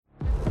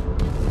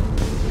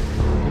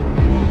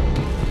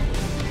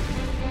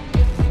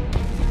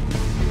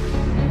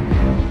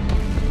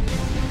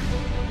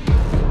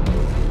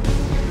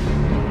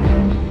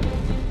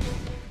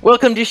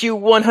Welcome to issue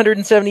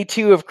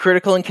 172 of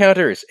Critical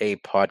Encounters, a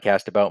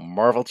podcast about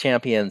Marvel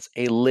Champions,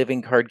 a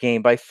living card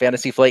game by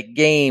Fantasy Flight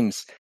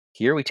Games.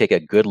 Here we take a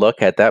good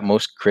look at that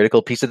most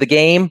critical piece of the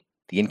game,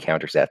 the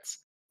encounter sets.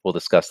 We'll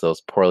discuss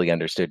those poorly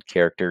understood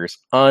characters,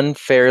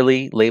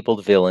 unfairly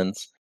labeled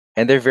villains,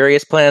 and their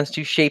various plans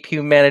to shape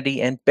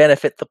humanity and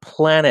benefit the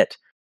planet,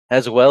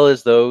 as well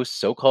as those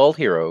so-called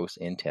heroes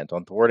intent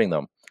on thwarting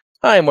them.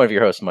 I am one of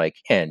your hosts, Mike,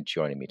 and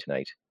joining me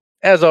tonight,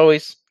 as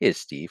always, is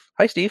Steve.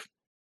 Hi, Steve.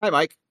 Hi,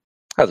 Mike.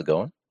 How's it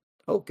going?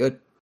 Oh, good.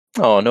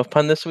 Oh, no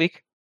pun this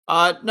week?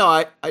 No,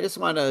 I just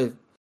want to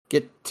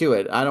get to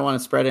it. I don't want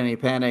to spread any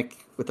panic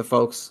with the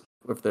folks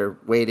if they're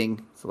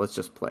waiting, so let's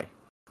just play.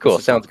 Cool,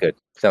 sounds good.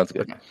 Sounds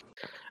good. Okay.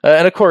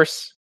 And of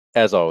course,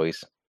 as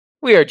always,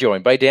 we are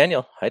joined by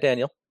Daniel. Hi,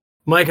 Daniel.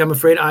 Mike, I'm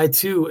afraid I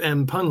too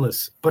am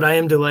punless, but I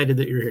am delighted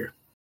that you're here.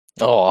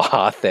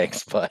 Oh,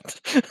 thanks, bud.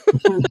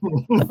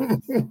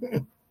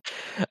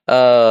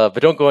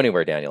 But don't go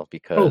anywhere, Daniel,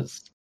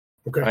 because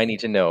Okay. I need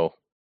to know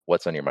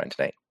what's on your mind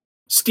tonight.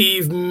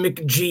 Steve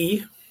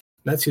McG.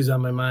 That's who's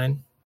on my mind.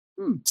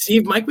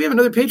 Steve, Mike, we have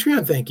another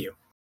Patreon. Thank you.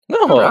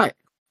 No, All right.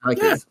 I like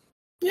Yeah. this.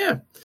 Yeah.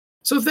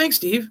 So thanks,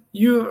 Steve.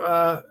 You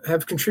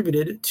have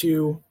contributed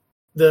to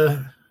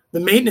the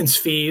maintenance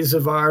fees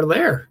of our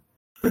lair.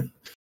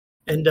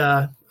 And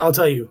I'll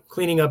tell you,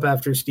 cleaning up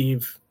after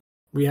Steve,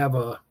 we have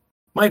a...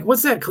 Mike,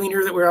 what's that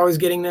cleaner that we're always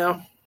getting now?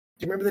 Do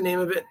you remember the name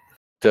of it?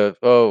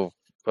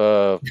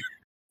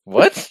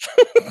 What?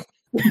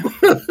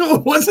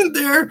 Wasn't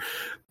there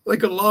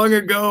like a long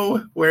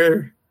ago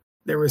where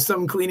there was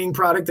some cleaning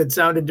product that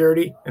sounded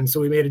dirty, and so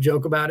we made a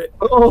joke about it?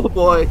 Oh,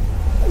 boy.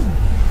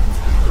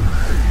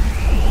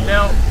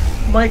 Now,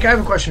 Mike, I have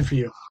a question for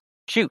you.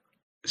 Shoot.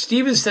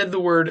 Steve has said the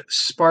word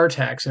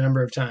Spartax a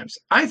number of times.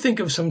 I think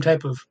of some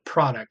type of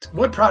product.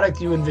 What product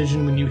do you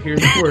envision when you hear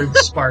the word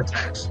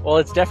Spartax? Well,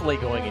 it's definitely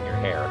going in your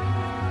hair.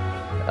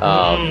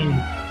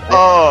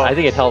 Oh. I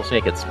think it helps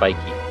make it spiky.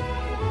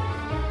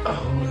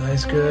 Oh,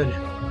 that's good.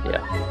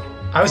 Yeah.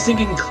 I was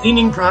thinking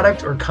cleaning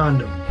product or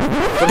condom.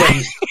 What about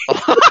you?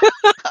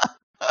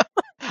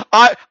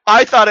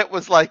 I thought it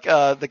was like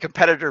the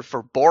competitor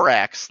for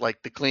borax,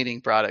 like the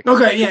cleaning product.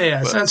 Okay,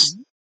 yeah. So that's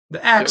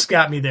the axe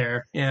got me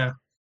there. Yeah.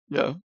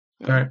 Yeah. All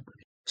right.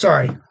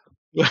 Sorry.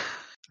 That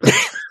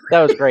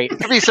was great.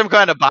 Could be some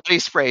kind of body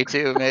spray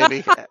too,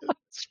 maybe.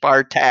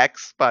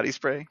 Spartax body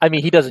spray. I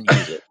mean, he doesn't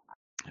use it.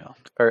 No.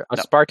 Or a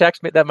No.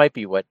 Spartax, that might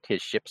be what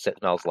his ship set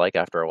smells like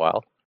after a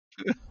while.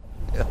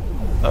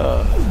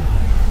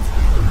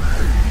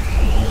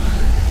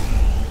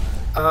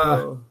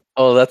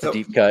 Oh, that's a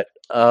deep cut.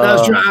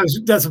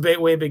 That's a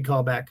way big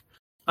callback.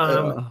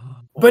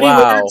 But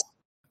wow.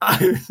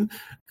 anyway,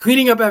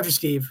 cleaning up after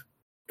Steve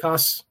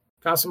costs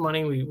some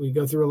money. We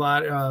go through a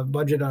lot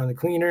budget on the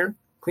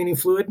cleaning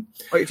fluid.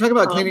 Oh, you're talking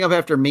about cleaning up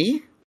after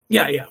me?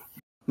 Yeah.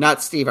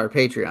 Not Steve, our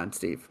Patreon,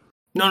 Steve.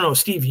 No,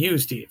 Steve, you,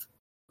 Steve.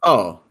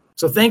 Oh,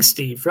 So thanks,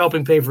 Steve, for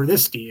helping pay for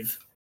this, Steve.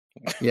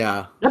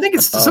 yeah. I think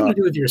it's something to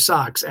do with your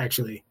socks,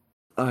 actually.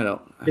 I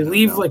don't They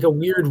leave know. like a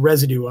weird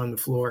residue on the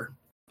floor.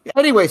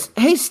 Anyways,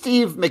 hey,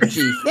 Steve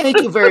McGee, thank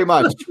you very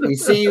much. We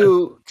see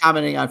you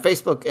commenting on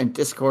Facebook and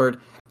Discord,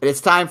 but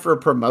it's time for a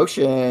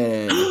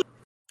promotion.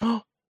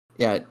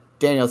 Yeah,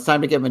 Daniel, it's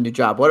time to give him a new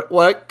job.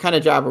 What kind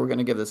of job are we going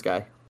to give this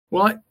guy?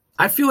 Well,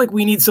 I feel like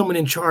we need someone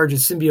in charge of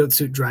symbiote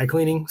suit dry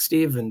cleaning,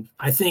 Steve, and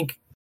I think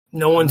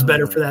no one's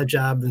better for that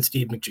job than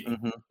Steve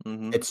McGee.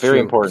 Mm-hmm. It's very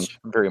true. important.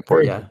 Very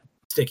important. Yeah,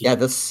 Sticky. yeah.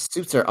 The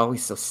suits are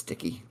always so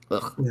sticky.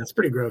 Ugh. Yeah, it's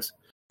pretty gross.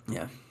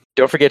 Yeah,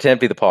 Don't forget to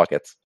empty the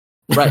pockets.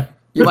 right.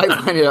 You might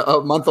find a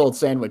month-old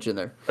sandwich in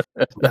there.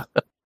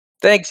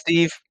 Thanks,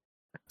 Steve.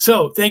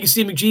 So thank you,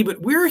 Steve McGee,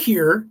 but we're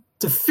here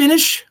to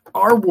finish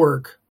our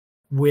work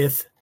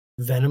with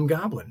Venom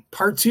Goblin,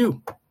 Part 2.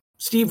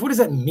 Steve, what does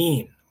that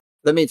mean?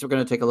 That means we're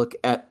going to take a look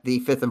at the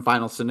fifth and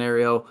final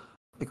scenario.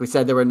 Like we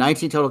said, there were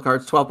 19 total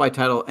cards, 12 by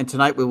title, and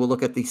tonight we will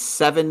look at the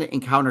 7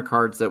 encounter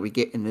cards that we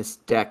get in this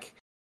deck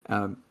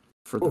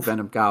for the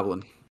Venom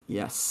Goblin.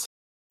 Yes.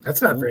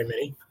 That's not very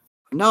many.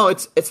 No,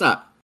 it's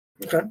not.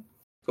 Okay.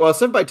 Well,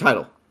 7 by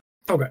title.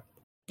 Okay.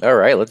 All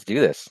right, let's do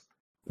this.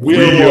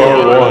 We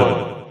are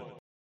one.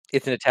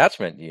 It's an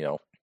attachment,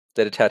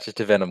 that attaches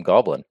to Venom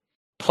Goblin.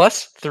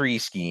 +3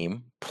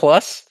 scheme,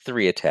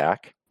 +3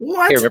 attack.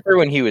 What? Hey, remember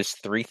when he was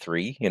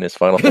 3/3 in his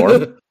final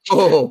form?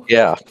 Oh,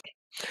 Yeah.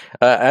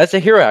 As a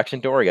hero action,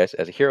 don't worry, guys.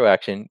 As a hero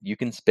action, you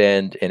can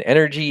spend an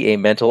energy, a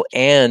mental,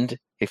 and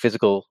a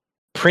physical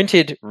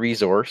printed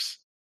resource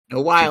no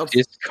to wild.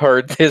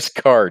 discard this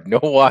card. No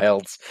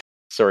wilds.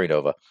 Sorry,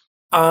 Nova.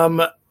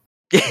 To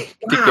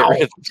get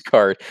rid of this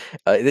card.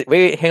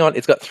 Wait, hang on.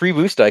 It's got 3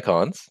 boost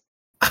icons.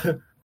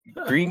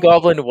 Green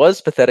Goblin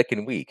was pathetic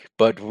and weak,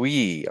 but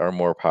we are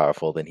more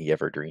powerful than he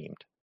ever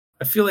dreamed.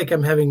 I feel like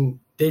I'm having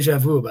deja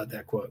vu about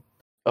that quote.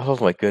 Oh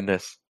my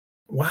goodness.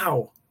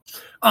 Wow.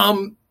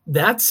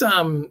 That's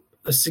a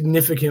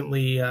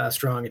significantly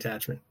strong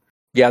attachment.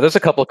 Yeah, there's a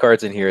couple of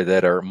cards in here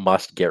that are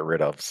must get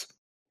rid ofs.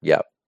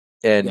 Yeah.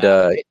 And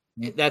that's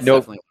no-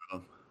 definitely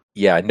one of them.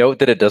 yeah, note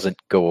that it doesn't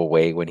go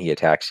away when he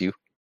attacks you.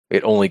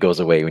 It only goes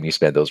away when you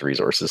spend those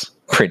resources,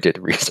 printed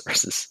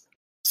resources.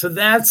 So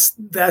that's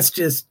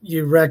just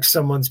you wreck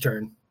someone's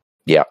turn.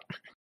 Yeah.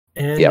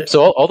 And yeah.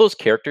 So all those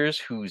characters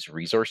whose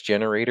resource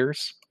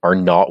generators are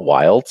not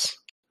wilds,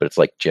 but it's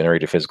like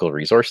generate a physical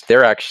resource,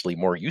 they're actually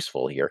more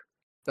useful here.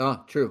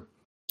 Oh, true.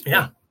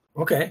 Yeah.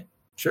 Okay.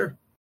 Sure.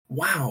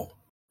 Wow.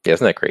 Yeah,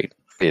 isn't that great?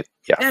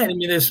 Yeah. And I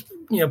mean, there's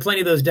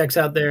plenty of those decks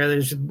out there.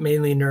 There's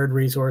mainly nerd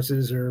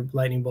resources or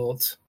lightning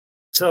bolts.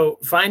 So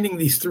finding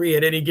these 3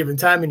 at any given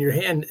time in your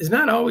hand is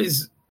not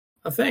always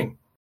a thing.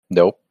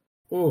 Nope.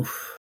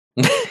 Oof.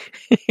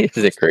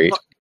 Isn't it great?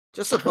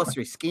 Just a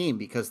 +3 scheme,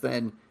 because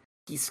then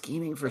he's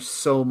scheming for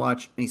so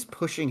much and he's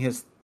pushing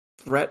his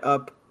threat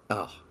up.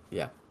 Oh,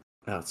 yeah.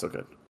 Oh, it's so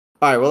good.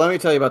 All right, well, let me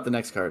tell you about the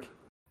next card.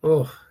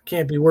 Oh,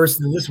 can't be worse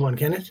than this one,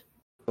 can it?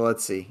 Well,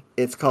 let's see.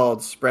 It's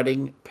called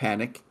Spreading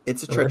Panic.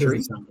 It's a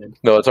treachery.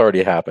 No, it's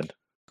already happened.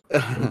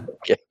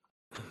 Okay.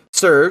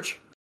 Surge.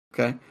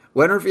 Okay.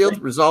 When revealed,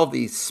 resolve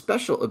the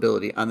special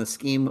ability on the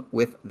scheme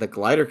with the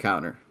glider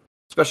counter.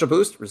 Special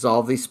boost,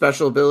 resolve the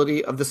special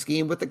ability of the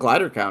scheme with the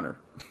glider counter.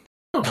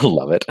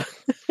 Love it.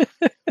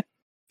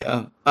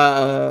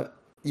 Yeah.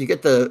 You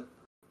get the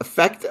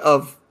effect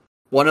of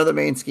one of the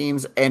main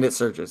schemes, and it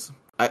surges.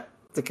 I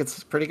think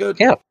it's pretty good.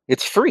 Yeah,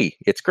 it's free.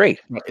 It's great.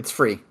 It's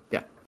free.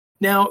 Yeah.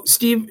 Now,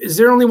 Steve, is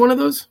there only one of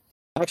those?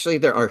 Actually,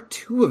 there are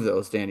 2 of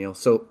those, Daniel.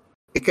 So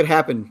it could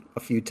happen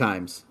a few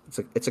times.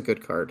 It's a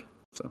good card.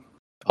 So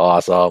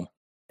Awesome.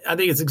 I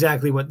think it's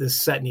exactly what this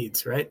set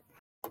needs, right?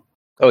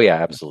 Oh yeah,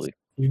 absolutely.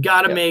 You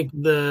got to make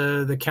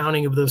the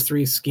counting of those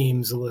 3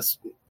 schemes less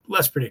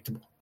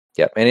predictable.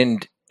 Yeah,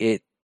 and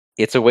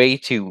it's a way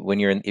to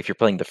if you're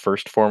playing the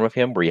first form of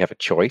him, where you have a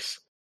choice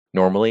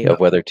normally of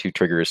whether to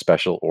trigger a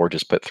special or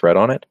just put threat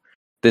on it.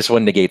 This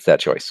one negates that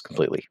choice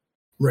completely.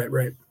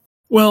 Right.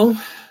 Well,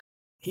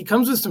 he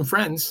comes with some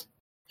friends.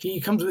 He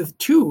comes with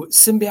 2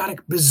 symbiotic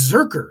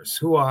berserkers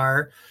who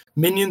are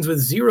minions with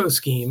 0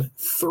 scheme,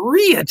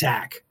 3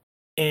 attack,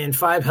 and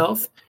 5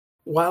 health.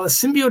 While a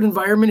symbiote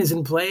environment is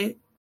in play,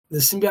 the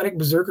symbiotic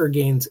berserker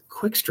gains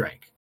quick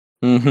strike.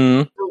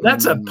 Mm-hmm. So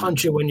that's a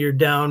punch you when you're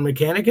down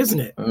mechanic, isn't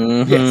it?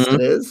 Mm-hmm. yes,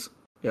 it is.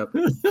 Yep.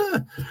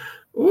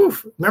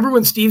 Oof. Remember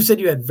when Steve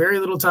said you had very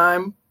little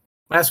time?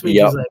 Last week,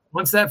 he was like,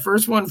 once that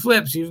first one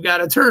flips, you've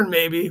got a turn,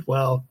 maybe.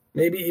 Well,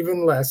 maybe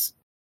even less.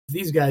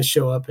 These guys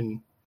show up,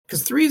 and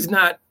because 3 is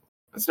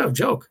that's no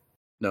joke.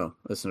 No,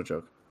 that's no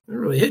joke. They're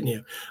really hitting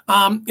you.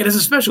 It is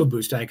a special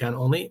boost icon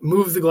only.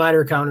 Move the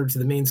glider counter to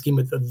the main scheme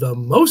with the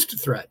most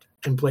threat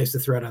and place the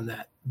threat on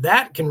that.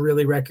 That can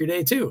really wreck your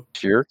day too.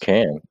 Sure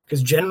can.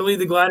 Because generally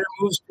the glider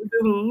moves to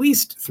the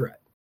least threat.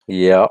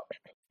 Yeah.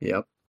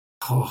 Yep.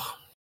 Oh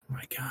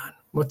my God.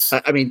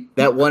 I mean,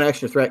 that one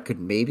extra threat could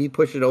maybe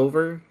push it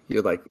over.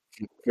 You're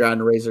on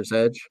the razor's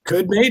edge.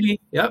 Could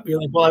maybe. Yep.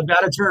 You're like, well, I've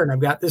got a turn.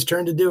 I've got this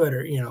turn to do it,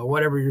 or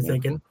whatever you're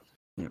thinking.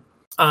 Yeah.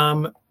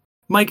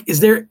 Mike,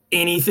 is there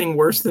anything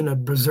worse than a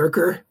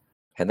berserker?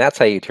 And that's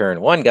how you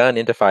turn 1 gun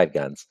into 5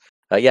 guns.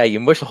 You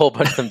mush a whole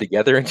bunch of them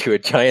together into a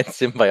giant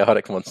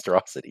symbiotic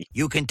monstrosity.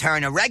 You can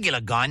turn a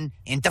regular gun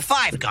into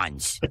 5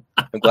 guns.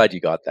 I'm glad you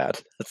got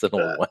that. That's an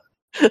old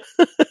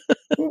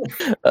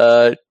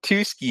one.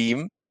 2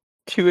 scheme,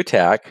 2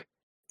 attack,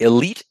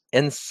 elite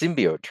and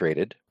symbiote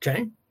traded.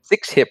 Okay.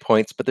 6 hit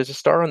points, but there's a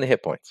star on the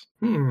hit points.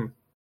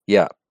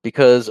 Yeah,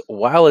 because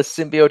while a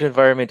symbiote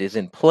environment is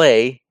in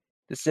play,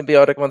 the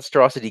symbiotic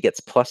monstrosity gets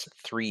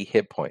 +3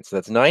 hit points. So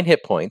that's 9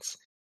 hit points.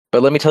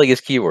 But let me tell you his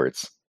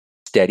keywords: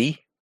 steady,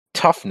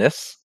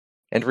 toughness,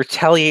 and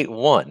retaliate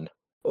 1.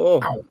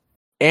 Oh.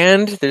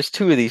 And there's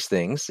 2 of these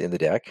things in the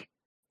deck.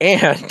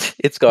 And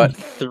it's got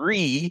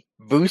 3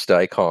 boost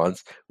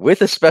icons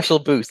with a special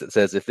boost that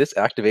says if this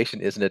activation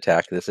is an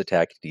attack, this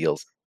attack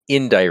deals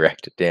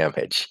indirect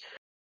damage.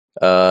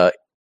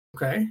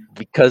 Okay.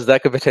 Because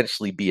that could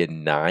potentially be a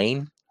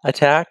 9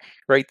 attack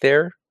right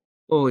there.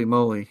 Holy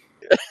moly.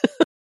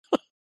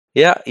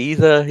 Yeah, he's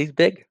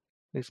big.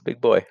 He's a big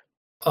boy.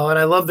 Oh, and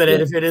I love that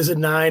if it is a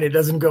 9, it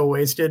doesn't go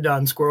wasted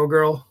on Squirrel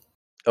Girl.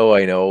 Oh,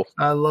 I know.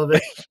 I love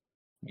it.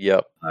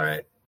 Yep. All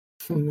right.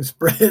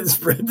 Spread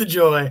the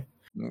joy.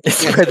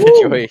 Spread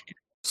the joy.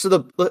 So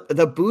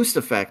the boost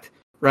effect,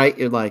 right?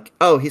 You're like,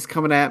 oh, he's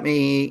coming at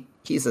me.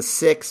 He's a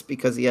 6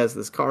 because he has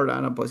this card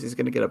on him. Plus, he's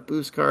going to get a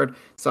boost card.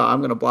 So I'm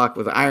going to block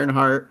with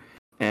Ironheart.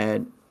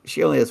 And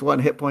she only has 1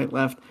 hit point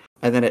left.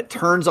 And then it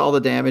turns all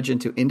the damage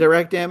into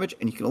indirect damage.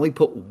 And you can only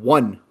put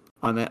 1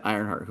 on that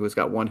Ironheart, who has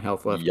got 1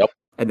 health left. Yep.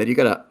 And then you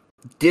got to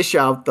dish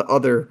out the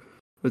other,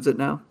 what's it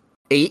now?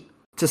 8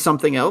 to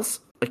something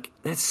else. Like,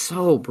 that's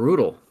so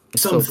brutal.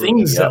 Some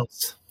things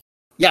else.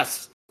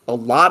 Yes. A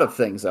lot of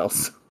things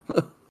else.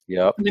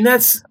 Yep. I mean,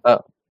 that's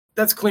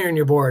clearing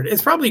your board.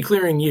 It's probably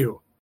clearing you.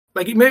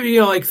 Like, maybe,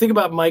 think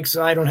about Mike's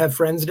I Don't Have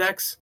Friends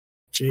decks.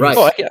 Jeez. Right.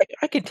 Oh,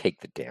 I can take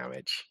the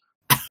damage.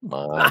 Come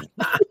on.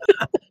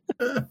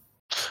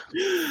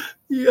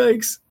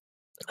 Yikes.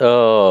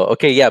 Oh,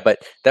 okay, yeah, but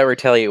that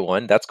retaliate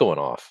 1, that's going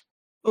off.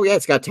 Oh, yeah,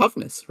 it's got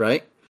toughness,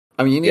 right?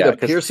 I mean, you need a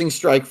piercing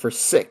strike for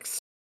 6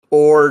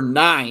 or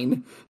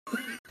 9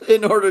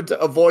 in order to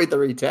avoid the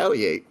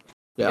retaliate.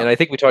 Yeah. And I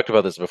think we talked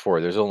about this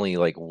before. There's only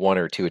like 1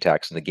 or 2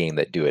 attacks in the game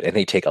that do it, and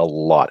they take a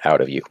lot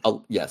out of you.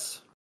 Oh,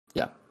 yes.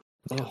 Yeah.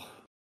 Oh,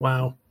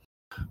 wow.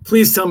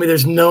 Please tell me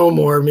there's no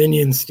more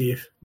minions,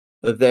 Steve.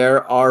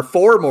 There are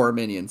 4 more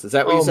minions. Is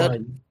that what you said?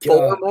 my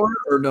 4 God. more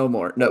or no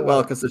more? No,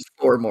 well, because there's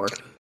 4 more.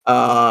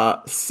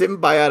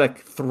 Symbiotic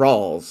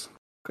thralls.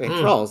 Okay,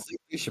 thralls.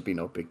 These should be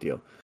no big deal.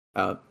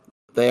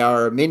 They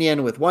are a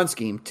minion with 1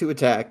 scheme, 2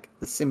 attack,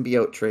 the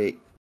symbiote trait,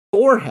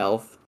 4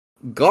 health,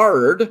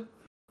 guard,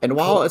 and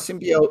while a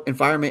symbiote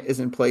environment is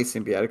in play,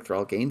 symbiotic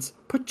thrall gains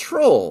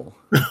patrol.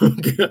 Oh,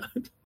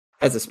 God.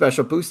 As a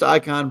special boost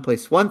icon,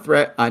 place 1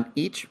 threat on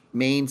each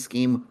main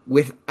scheme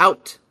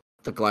without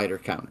the glider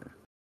counter.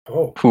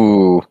 Oh.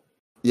 Ooh.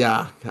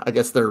 Yeah, I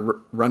guess they're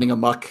running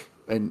amok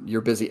and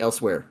you're busy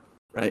elsewhere,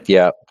 right?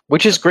 Yeah,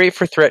 which is great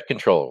for threat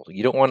control.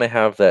 You don't want to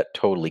have that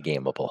totally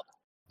gameable.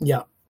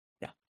 Yeah.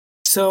 Yeah.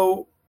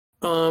 So,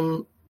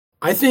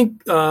 I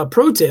think,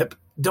 pro tip,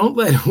 don't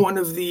let one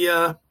of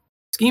the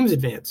schemes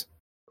advance.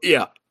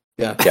 Yeah,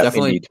 Yeah,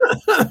 definitely. indeed.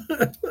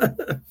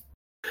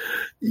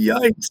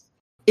 Yikes.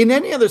 In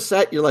any other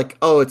set, you're like,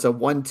 oh, it's a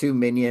 1/2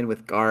 minion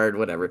with guard,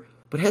 whatever.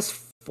 But it has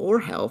 4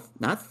 health,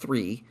 not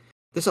 3.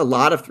 There's a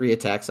lot of 3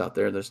 attacks out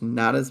there. There's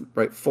not as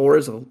right. 4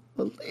 is a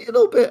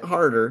little bit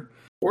harder.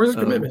 4 is a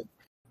commitment.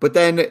 But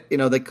then,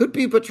 they could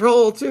be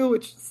patrol too,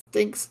 which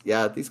stinks.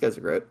 Yeah, these guys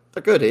are great.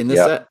 They're good in this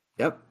set.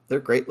 Yep, they're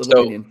great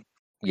little minion.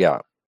 Yeah.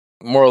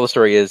 Moral of the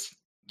story is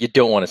you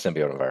don't want a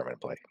symbiote environment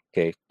play.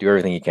 Okay, do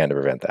everything you can to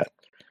prevent that.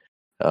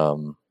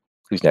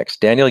 Who's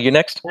next? Daniel, you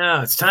next?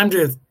 Yeah, it's time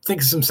to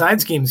think of some side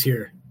schemes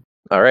here.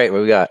 All right,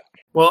 what we got?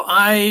 Well,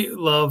 I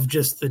love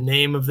just the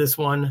name of this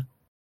one.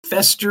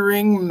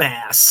 Festering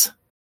Mass.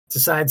 It's a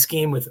side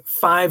scheme with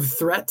 5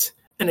 threat,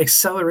 an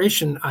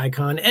acceleration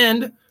icon,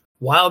 and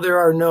while there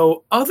are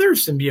no other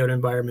symbiote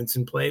environments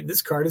in play,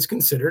 this card is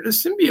considered a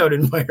symbiote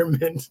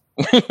environment.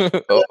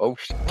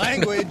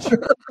 Language.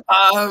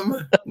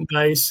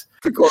 Nice.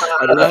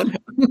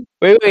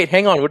 Wait,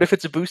 hang on. What if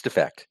it's a boost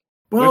effect?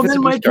 Well,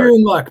 then might you're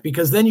in luck,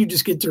 because then you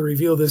just get to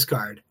reveal this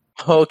card.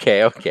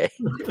 Okay.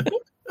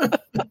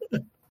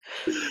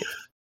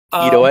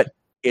 You know what?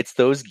 It's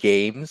those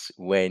games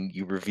when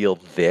you reveal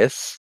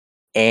this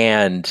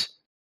and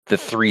the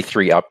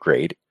 3/3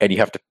 upgrade, and you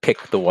have to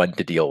pick the one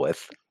to deal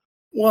with.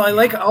 Well, I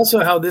like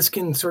also how this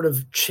can sort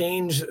of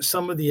change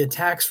some of the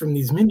attacks from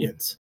these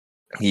minions.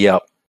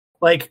 Yep.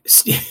 Like,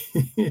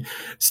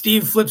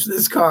 Steve flips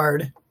this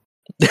card,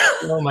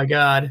 oh my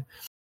God,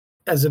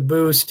 as a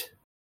boost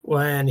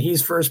when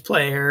he's first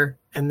player,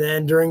 and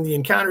then during the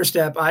encounter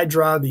step, I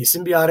draw the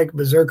symbiotic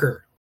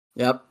berserker.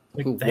 Yep.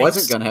 Like, Who thanks.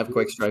 wasn't going to have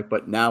quick strike,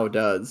 but now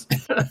does.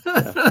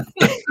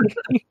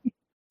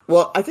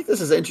 Well, I think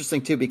this is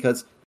interesting too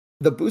because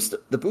the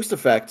boost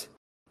effect,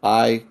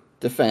 I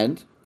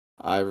defend.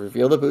 I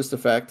reveal the boost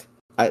effect.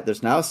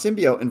 There's now a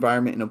symbiote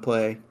environment in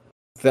play.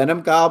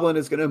 Venom Goblin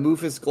is going to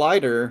move his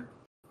glider,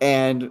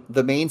 and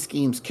the main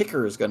scheme's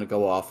kicker is going to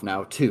go off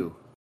now too.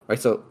 Right?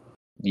 So,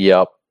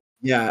 yep.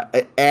 Yeah,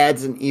 it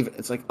adds an even.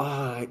 It's like,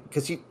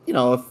 because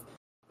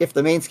if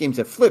the main schemes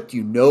have flipped,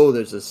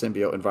 there's a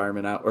symbiote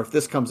environment out. Or if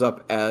this comes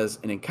up as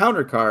an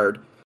encounter card,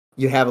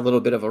 you have a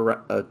little bit of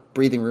a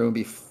breathing room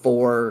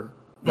before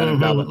Venom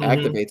Goblin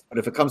activates. But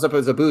if it comes up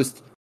as a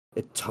boost,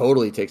 it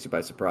totally takes you by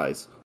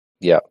surprise.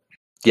 Yeah.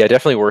 Yeah,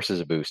 definitely worse as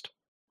a boost.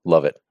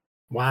 Love it.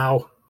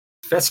 Wow.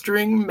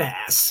 Festering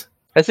Mass.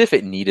 As if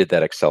it needed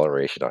that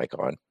acceleration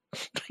icon.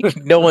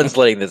 No one's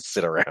letting this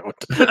sit around.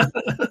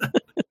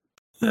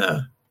 Yeah.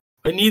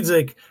 It needs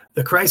like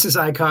the crisis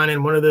icon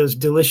and one of those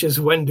delicious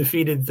when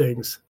defeated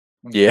things.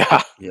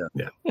 Yeah.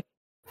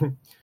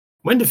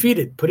 When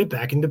defeated, put it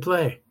back into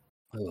play.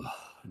 Oh,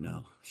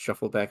 no.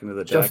 Shuffle back into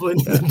the deck. Shuffle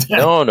into the deck.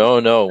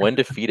 No. When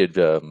defeated,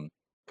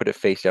 put it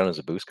face down as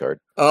a boost card.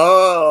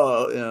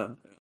 Oh, yeah.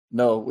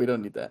 No, we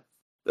don't need that.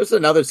 There's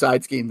another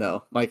side scheme,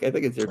 though. Mike, I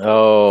think it's your turn.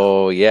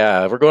 Oh,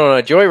 yeah. We're going on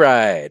a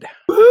Joyride.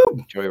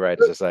 Woo!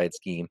 Joyride is a side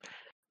scheme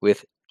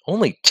with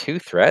only 2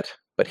 threat,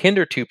 but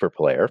hinder 2 per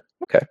player.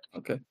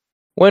 Okay.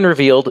 When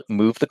revealed,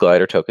 move the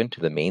glider token to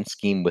the main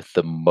scheme with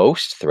the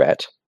most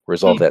threat.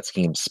 Resolve that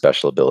scheme's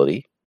special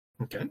ability.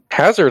 Okay.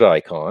 Hazard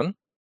icon.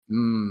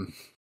 And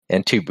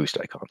 2 boost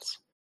icons.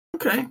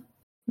 Okay.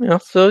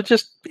 So it's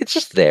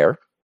just there.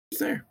 It's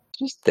there.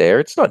 Just there.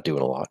 It's not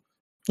doing a lot.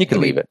 You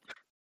can leave it.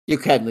 You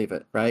can leave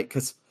it, right?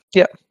 Because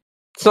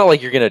it's not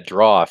like you're going to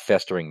draw a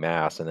festering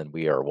mass and then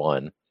we are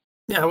one.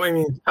 Yeah, I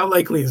mean, how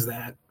likely is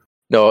that?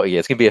 No,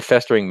 it's going to be a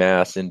festering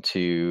mass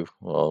into,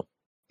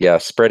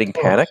 spreading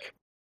panic.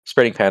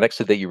 Spreading panic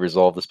so that you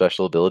resolve the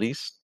special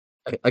abilities.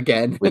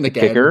 Again with and the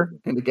again kicker,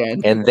 and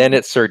again. And then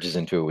it surges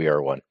into a we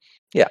are one.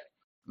 Yeah.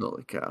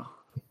 Holy cow.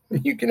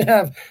 You can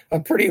have a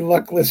pretty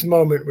luckless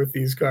moment with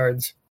these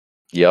cards.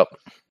 Yep.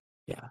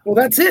 Yeah. Well,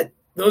 that's it.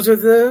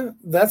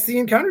 That's the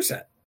encounter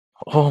set.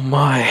 Oh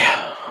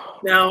my.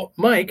 Now,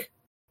 Mike,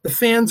 the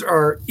fans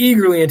are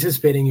eagerly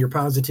anticipating your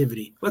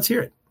positivity. Let's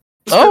hear it.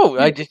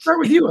 I just start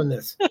with you on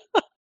this.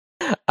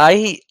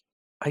 I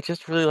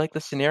just really like the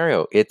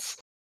scenario.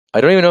 I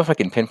don't even know if I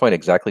can pinpoint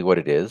exactly what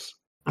it is,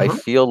 I Uh-huh.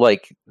 feel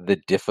like the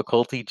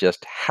difficulty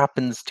just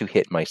happens to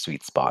hit my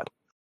sweet spot.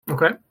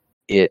 Okay.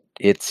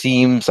 It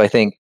seems, I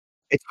think,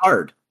 It's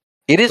hard,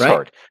 it is right?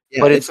 hard,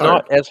 Yeah, but it's it's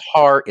not hard. as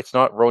hard. It's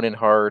not Ronin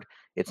hard.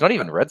 It's not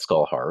even Red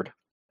Skull hard.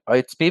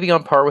 It's maybe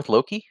on par with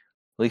Loki,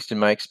 at least in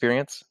my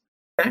experience.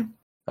 Okay.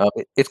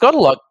 It's got a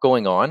lot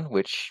going on,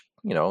 which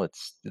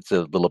it's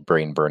a little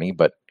brain burny,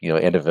 but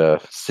end of a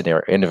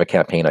scenario, end of a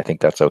campaign, I think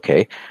that's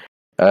okay.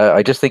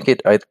 I just think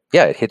it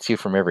hits you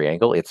from every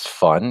angle. It's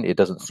fun. It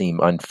doesn't seem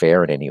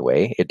unfair in any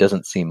way. It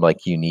doesn't seem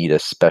like you need a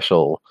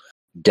special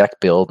deck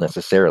build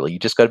necessarily. You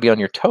just got to be on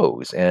your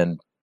toes, and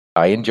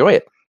I enjoy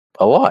it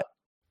a lot.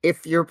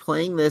 If you're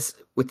playing this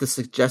with the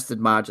suggested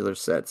modular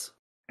sets,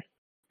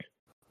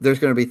 there's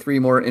going to be 3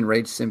 more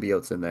enraged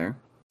symbiotes in there.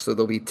 So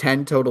there'll be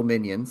 10 total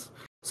minions.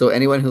 So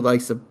anyone who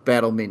likes to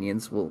battle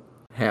minions will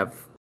have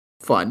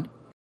fun.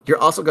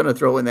 You're also going to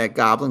throw in that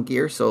goblin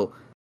gear. So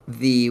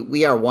the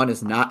We Are One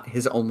is not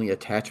his only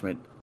attachment.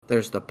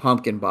 There's the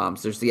pumpkin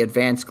bombs. There's the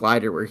advanced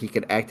glider where he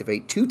could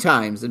activate 2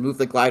 times and move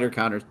the glider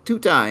counter 2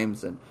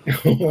 times. And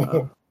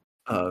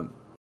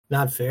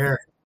Not fair.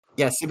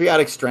 yeah,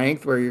 symbiotic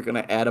strength where you're going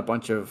to add a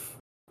bunch of,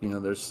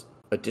 there's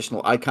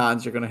additional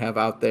icons you're going to have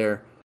out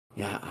there.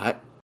 Yeah,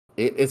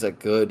 it is a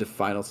good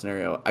final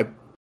scenario. I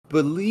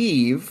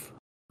believe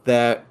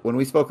that when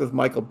we spoke with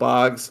Michael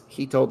Boggs,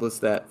 he told us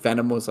that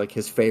Venom was like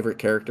his favorite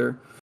character.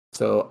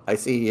 So I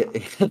see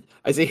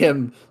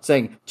him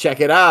saying,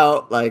 "Check it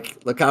out! Like,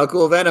 look how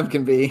cool Venom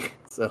can be."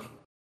 So,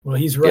 well,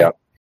 he's right. Yeah,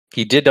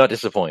 he did not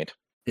disappoint.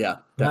 Yeah,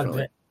 Not a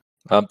definitely.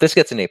 bit. This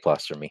gets an A+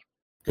 for me.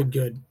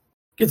 Good.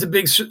 Gets a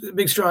big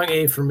strong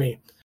A for me.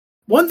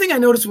 One thing I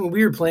noticed when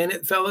we were playing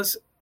it, fellas,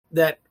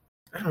 that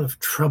I don't know if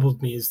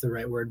troubled me is the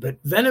right word, but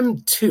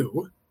Venom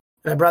 2,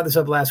 and I brought this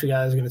up last week,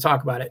 I was going to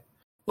talk about it.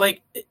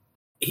 Like,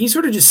 he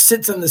sort of just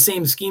sits on the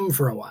same scheme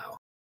for a while.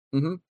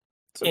 Mm-hmm.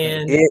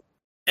 And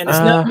it's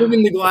not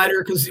moving the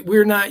glider because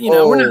we're not,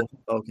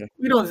 okay.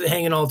 We don't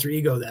hang an alter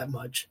ego that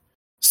much.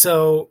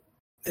 So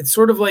it's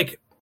sort of like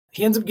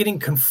he ends up getting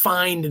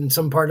confined in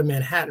some part of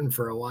Manhattan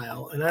for a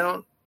while.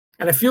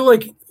 And I feel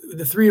like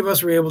the 3 of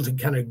us were able to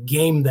kind of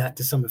game that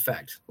to some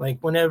effect. Like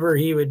whenever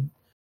he would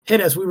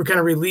hit us, we were kind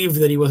of relieved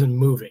that he wasn't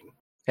moving.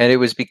 And it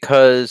was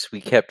because we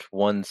kept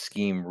one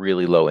scheme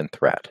really low in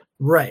threat.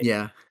 Right.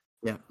 Yeah.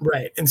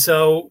 Right. And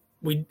so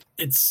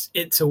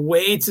it's a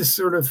way to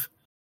sort of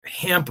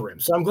hamper him.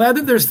 So I'm glad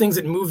that there's things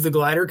that move the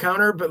glider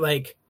counter, but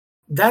like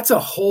that's a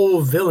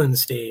whole villain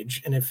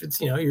stage. And if it's,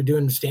 you're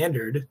doing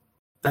standard,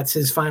 that's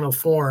his final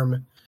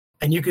form.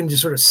 And you can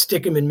just sort of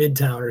stick him in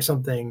Midtown or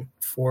something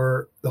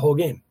for the whole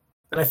game.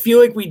 And I feel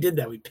like we did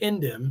that. We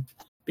pinned him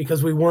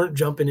because we weren't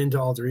jumping into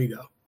alter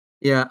ego.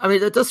 Yeah, I mean,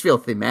 that does feel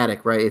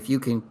thematic, right? If you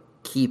can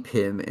keep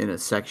him in a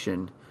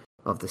section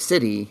of the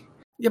city.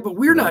 Yeah, but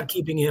we're not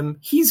keeping him.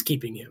 He's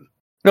keeping him.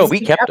 No, we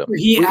kept him.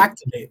 He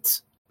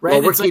activates,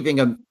 right? Well,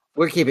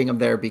 we're keeping him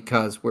there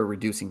because we're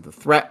reducing the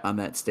threat on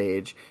that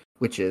stage,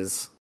 which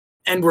is...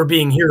 And we're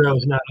being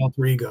heroes, not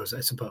alter egos, I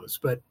suppose.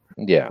 But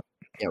yeah,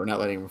 we're not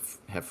letting him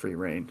have free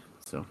reign.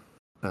 So,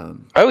 I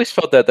always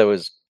felt that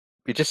was...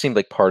 It just seemed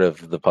like part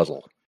of the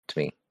puzzle to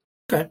me.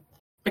 Okay.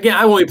 Again,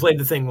 I only played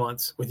the thing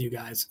once with you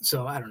guys,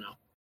 so I don't know.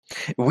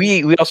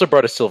 We also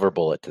brought a silver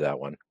bullet to that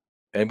one,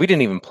 and we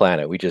didn't even plan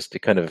it.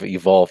 It kind of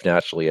evolved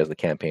naturally as the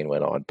campaign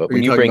went on. But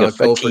when you bring a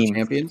team,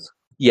 champions,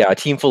 a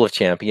team full of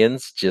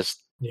champions,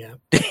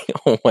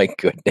 oh my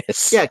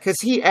goodness, yeah, because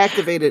he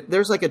activated.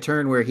 There's like a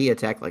turn where he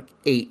attacked like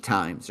 8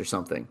 times or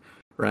something,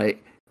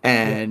 right?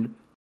 And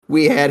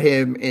we had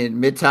him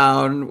in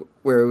Midtown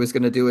where it was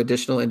going to do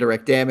additional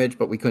indirect damage,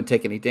 but we couldn't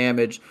take any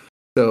damage.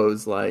 So it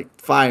was like,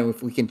 fine,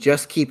 if we can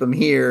just keep him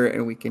here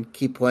and we can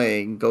keep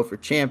playing, go for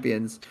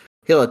champions,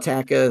 he'll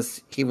attack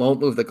us. He won't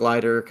move the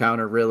glider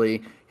counter,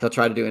 really. He'll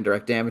try to do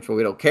indirect damage, but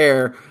we don't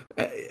care.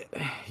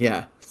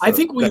 So I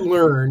think we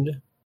learned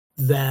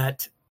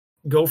that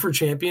go for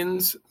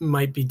champions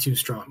might be too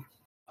strong.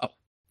 Oh,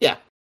 yeah,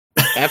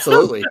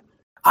 absolutely.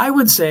 I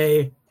would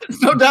say...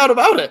 There's no doubt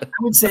about it.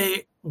 I would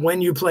say when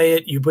you play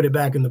it, you put it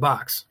back in the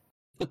box.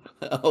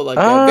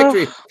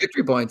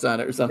 Victory points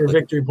on it or something. Or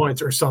victory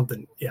points or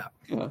something, yeah.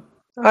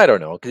 I don't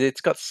know, because it's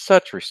got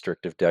such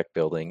restrictive deck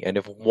building, and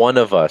if one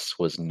of us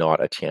was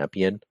not a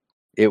champion,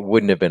 it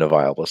wouldn't have been a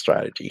viable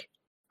strategy.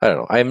 I don't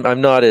know. I'm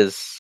not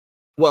as...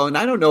 Well, and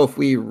I don't know if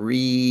we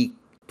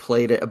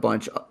replayed it a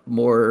bunch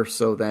more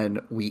so than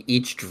we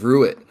each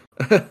drew it,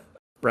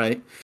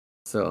 right?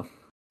 So,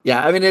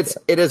 yeah, I mean, it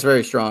is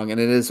very strong,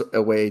 and it is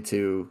a way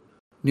to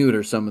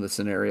neuter some of the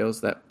scenarios,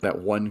 that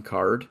one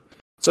card.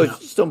 So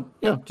just don't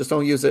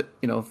use it.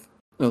 People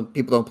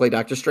don't play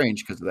Doctor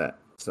Strange because of that.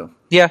 So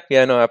yeah,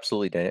 no,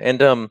 absolutely, Dan.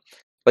 And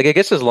I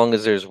guess as long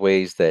as there's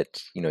ways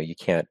that you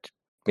can't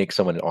make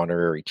someone an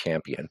honorary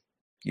champion,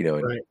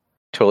 right.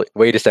 Totally.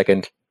 Wait a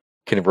second,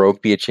 can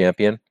Rogue be a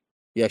champion?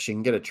 Yeah, she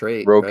can get a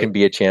trait. Rogue can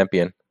be a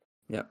champion.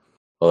 Yeah.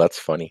 Well, that's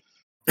funny.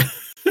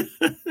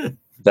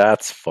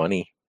 That's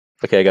funny.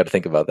 Okay, I got to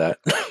think about that.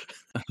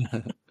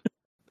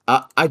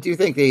 I do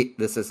think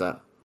this is a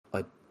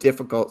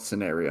difficult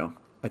scenario,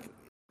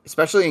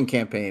 especially in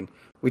campaign.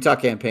 We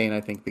talk campaign,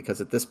 I think, because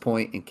at this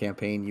point in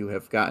campaign, you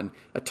have gotten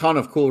a ton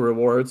of cool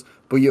rewards,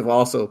 but you've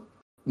also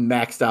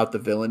maxed out the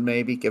villain,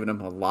 maybe, given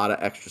him a lot of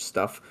extra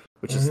stuff,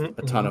 which is a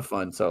ton of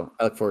fun. So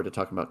I look forward to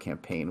talking about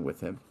campaign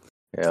with him.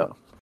 Yeah. So.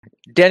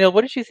 Daniel,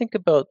 what did you think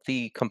about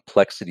the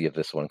complexity of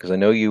this one? Because I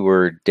know you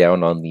were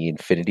down on the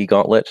Infinity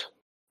Gauntlet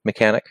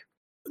mechanic.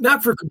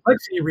 Not for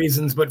complexity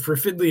reasons, but for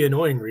fiddly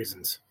annoying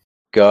reasons.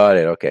 Got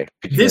it. Okay.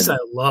 This I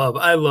love.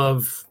 I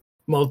love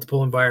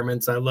multiple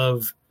environments. I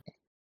love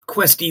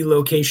questy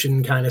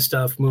location kind of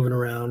stuff, moving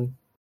around.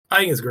 I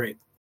think it's great.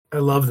 I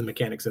love the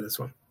mechanics of this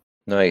one.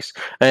 Nice.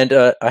 And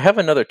I have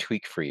another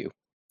tweak for you.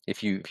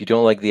 If you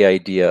don't like the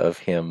idea of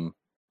him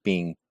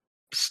being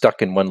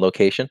stuck in one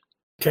location.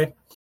 Okay.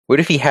 What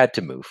if he had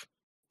to move,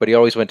 but he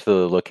always went to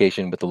the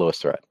location with the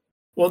lowest threat?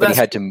 Well, but that's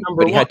he had to.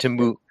 But he had to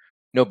move.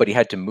 No, but he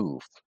had to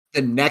move.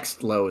 The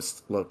next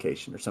lowest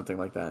location or something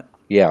like that.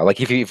 Yeah, like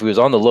if he was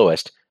on the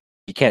lowest,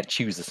 you can't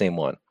choose the same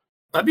one.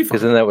 That'd be fun.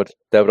 Because then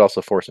that would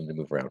also force him to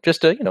move around.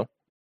 Just a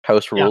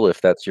house rule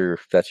if that's your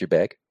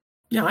bag.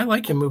 Yeah, I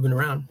like him moving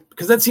around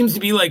because that seems to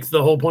be like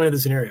the whole point of the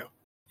scenario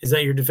is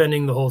that you're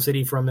defending the whole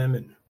city from him,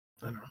 and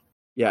I don't know.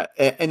 Yeah,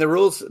 and the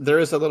rules, there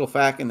is a little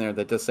fact in there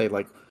that does say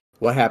like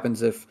what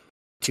happens if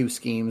two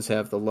schemes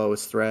have the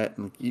lowest threat,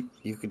 and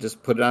you could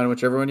just put it on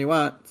whichever one you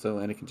want,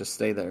 and it can just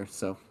stay there.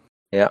 So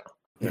yeah.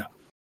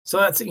 So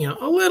that's a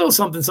little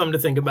something to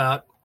think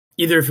about.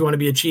 Either if you want to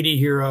be a cheaty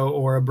hero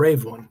or a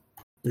brave one,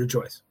 your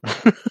choice.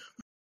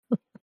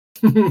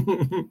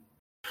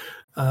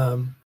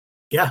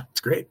 Yeah,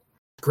 it's great.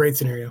 Great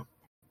scenario.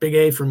 Big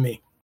A from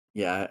me.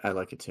 Yeah, I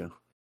like it too.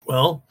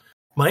 Well,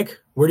 Mike,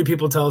 where do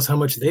people tell us how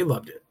much they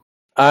loved it?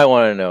 I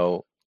want to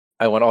know.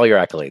 I want all your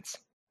accolades.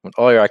 I want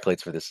all your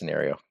accolades for this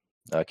scenario.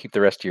 Keep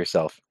the rest to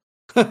yourself.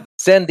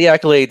 Send the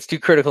accolades to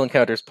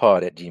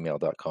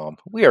criticalencounterspod@gmail.com.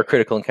 We are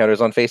Critical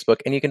Encounters on Facebook,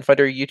 and you can find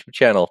our YouTube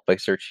channel by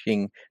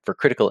searching for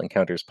Critical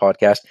Encounters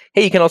Podcast.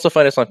 Hey, you can also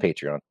find us on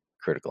Patreon,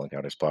 Critical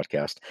Encounters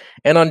Podcast.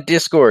 And on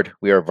Discord,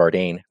 we are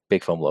Vardane,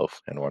 Big Foam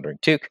Loaf, and Wandering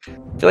Took.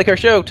 If you like our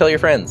show, tell your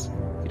friends.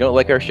 If you don't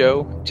like our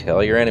show,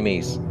 tell your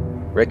enemies.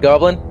 Red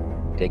Goblin,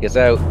 take us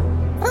out.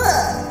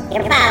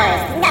 Your power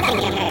is nothing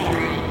compared to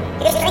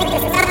mine. Your strength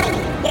is nothing.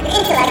 Your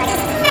intellect is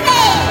nothing.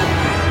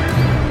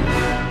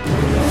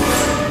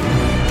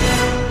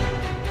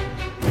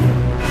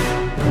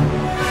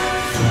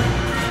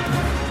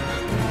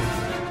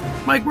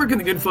 Mike, where can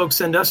the good folks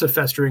send us a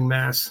festering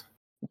mass?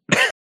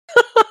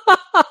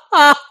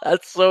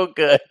 That's so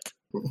good.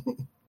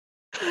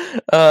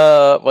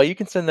 Well, you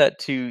can send that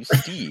to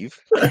Steve.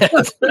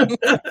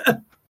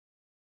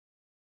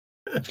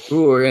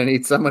 Ooh, we're going to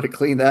need someone to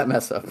clean that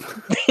mess up.